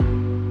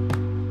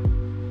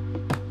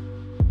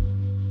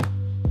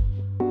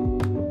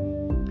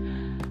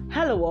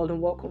all, and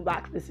welcome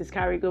back. This is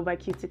Carrie Go by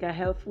Cutica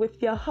Health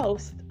with your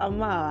host,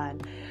 Aman.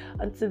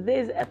 On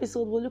today's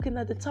episode, we're looking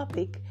at the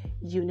topic,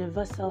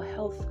 universal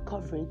health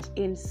coverage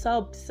in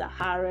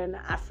sub-Saharan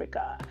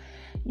Africa.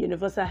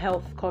 Universal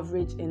health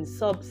coverage in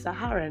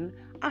sub-Saharan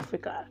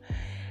Africa.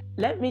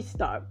 Let me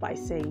start by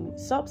saying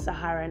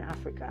sub-Saharan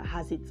Africa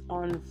has its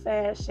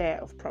unfair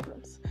share of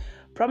problems,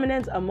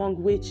 prominent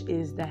among which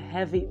is the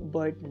heavy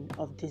burden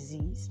of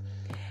disease.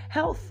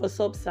 Health for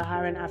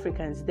sub-Saharan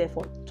Africans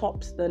therefore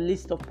tops the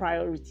list of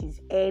priorities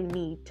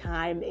any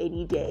time,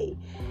 any day.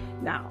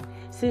 Now,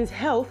 since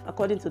health,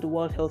 according to the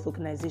World Health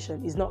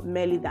Organization, is not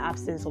merely the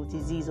absence of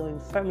disease or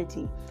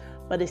infirmity,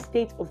 but a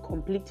state of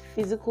complete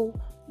physical,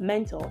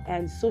 mental,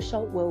 and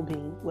social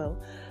well-being,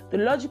 the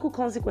logical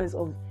consequence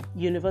of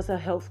universal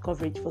health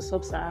coverage for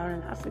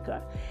sub-Saharan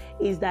Africa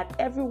is that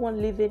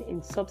everyone living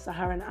in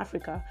sub-Saharan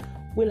Africa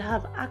will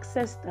have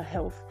access to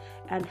health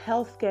and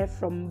healthcare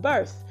from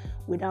birth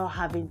without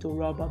having to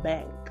rob a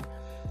bank.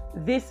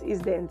 This is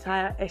the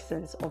entire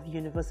essence of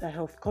universal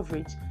health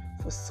coverage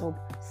for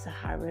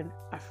sub-Saharan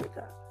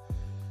Africa.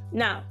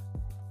 Now,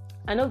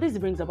 I know this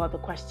brings about the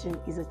question,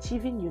 is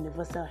achieving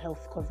universal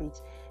health coverage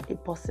a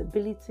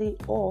possibility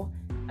or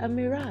a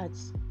mirage?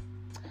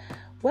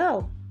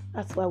 Well,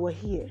 that's why we're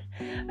here.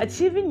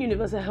 Achieving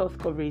universal health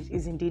coverage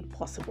is indeed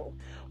possible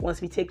once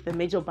we take the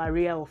major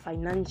barrier of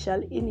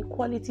financial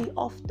inequality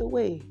off the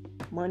way.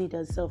 Money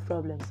does solve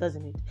problems,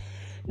 doesn't it?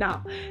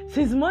 Now,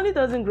 since money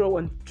doesn't grow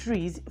on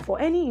trees,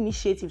 for any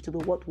initiative to be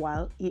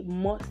worthwhile, it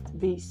must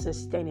be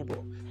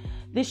sustainable.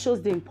 This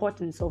shows the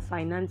importance of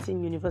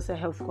financing universal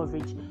health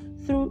coverage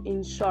through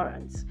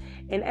insurance.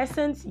 In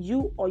essence,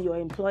 you or your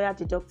employer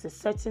deducts a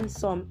certain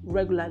sum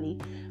regularly,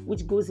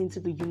 which goes into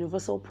the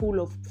universal pool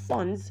of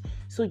funds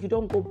so you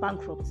don't go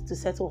bankrupt to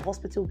settle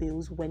hospital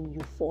bills when you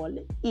fall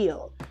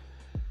ill.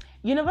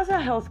 Universal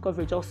health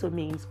coverage also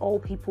means all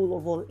people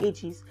of all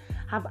ages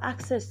have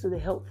access to the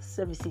health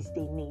services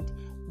they need,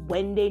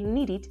 when they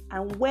need it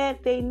and where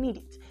they need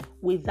it,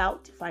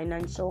 without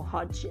financial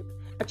hardship.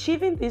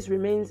 Achieving this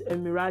remains a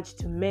mirage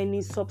to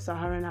many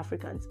sub-Saharan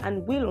Africans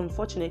and will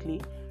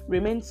unfortunately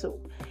remain so,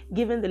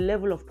 given the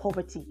level of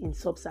poverty in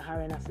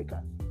sub-Saharan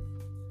Africa.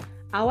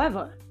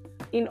 However,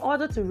 in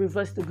order to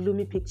reverse the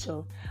gloomy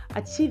picture,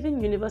 achieving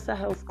universal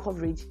health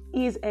coverage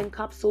is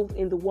encapsulated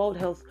in the World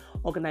Health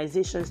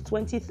Organization's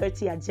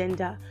 2030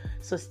 Agenda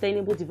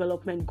Sustainable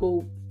Development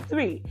Goal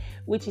 3,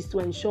 which is to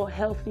ensure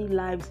healthy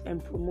lives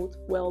and promote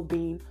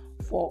well-being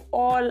for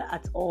all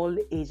at all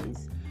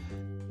ages.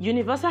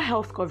 Universal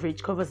health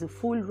coverage covers a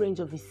full range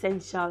of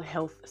essential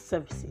health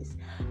services.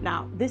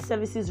 Now, these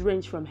services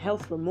range from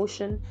health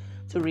promotion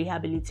to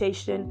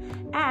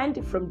rehabilitation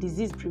and from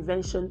disease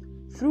prevention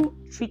through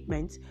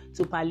treatment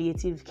to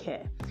palliative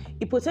care.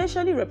 It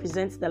potentially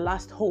represents the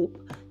last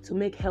hope to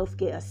make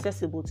healthcare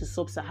accessible to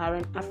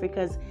sub-Saharan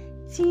Africa's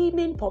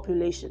teeming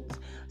populations,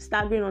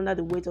 staggering under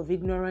the weight of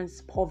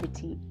ignorance,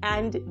 poverty,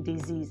 and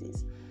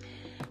diseases.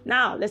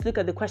 Now, let's look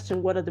at the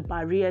question, what are the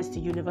barriers to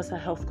universal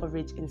health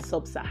coverage in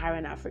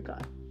sub-Saharan Africa?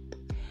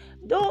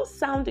 Though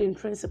sound in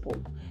principle,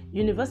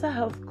 universal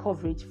health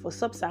coverage for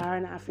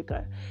sub-Saharan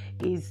Africa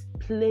is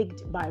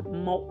plagued by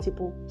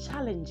multiple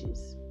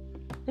challenges.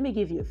 Let me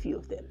give you a few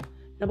of them.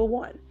 Number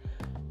one,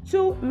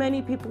 too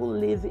many people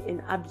live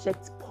in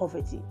abject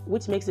poverty,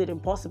 which makes it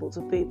impossible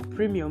to pay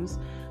premiums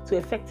to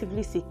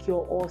effectively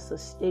secure or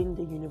sustain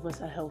the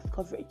universal health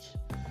coverage.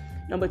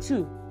 Number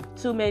two,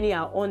 too many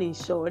are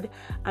uninsured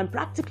and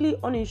practically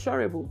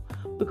uninsurable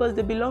because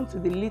they belong to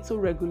the little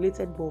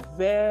regulated but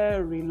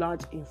very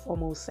large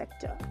informal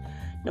sector.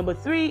 Number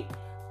three,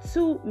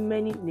 too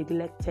many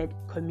neglected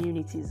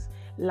communities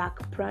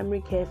lack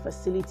primary care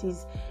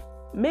facilities,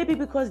 maybe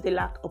because they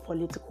lack a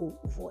political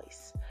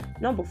voice.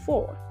 Number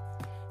four,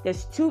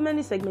 there's too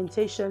many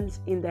segmentations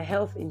in the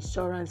health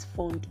insurance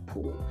fund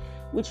pool,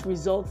 which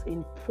results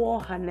in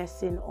poor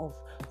harnessing of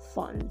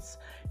funds.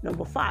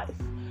 Number five,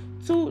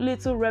 too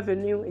little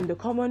revenue in the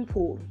common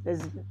pool.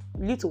 There's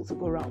little to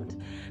go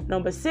around.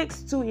 Number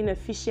six, too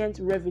inefficient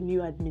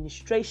revenue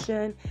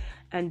administration.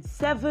 And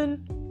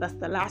seven, that's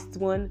the last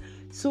one,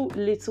 too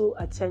little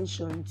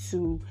attention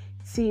to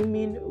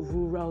teeming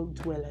rural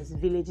dwellers,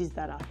 villages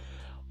that are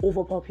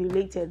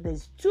overpopulated.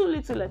 There's too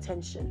little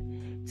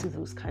attention to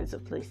those kinds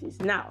of places.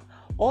 Now,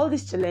 all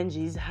these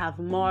challenges have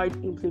marred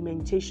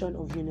implementation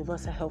of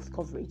universal health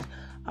coverage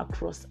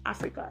across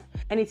Africa.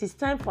 And it is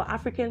time for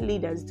African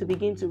leaders to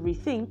begin to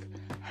rethink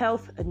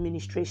health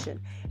administration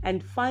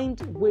and find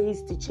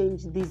ways to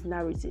change these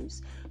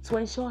narratives to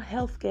ensure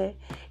healthcare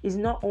is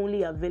not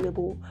only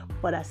available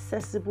but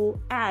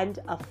accessible and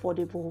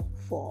affordable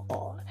for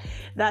all.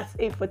 That's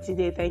it for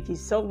today. Thank you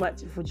so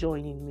much for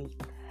joining me.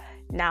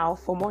 Now,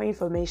 for more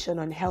information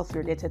on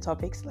health-related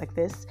topics like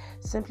this,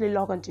 simply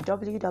log on to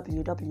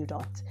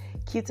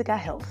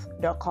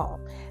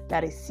www.cuticahealth.com.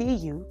 That is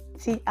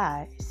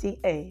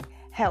CUTICA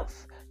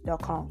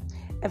health.com.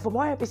 And for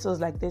more episodes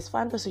like this,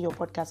 find us on your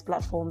podcast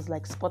platforms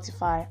like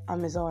Spotify,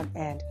 Amazon,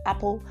 and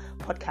Apple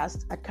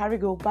Podcasts at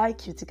Carigo by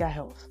Cutica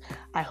Health.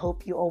 I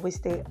hope you always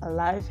stay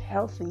alive,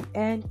 healthy,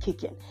 and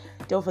kicking.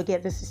 Don't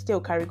forget, this is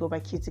still Carigo by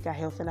Cutica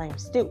Health, and I am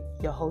still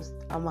your host,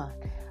 Aman.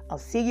 I'll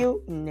see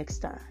you next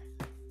time.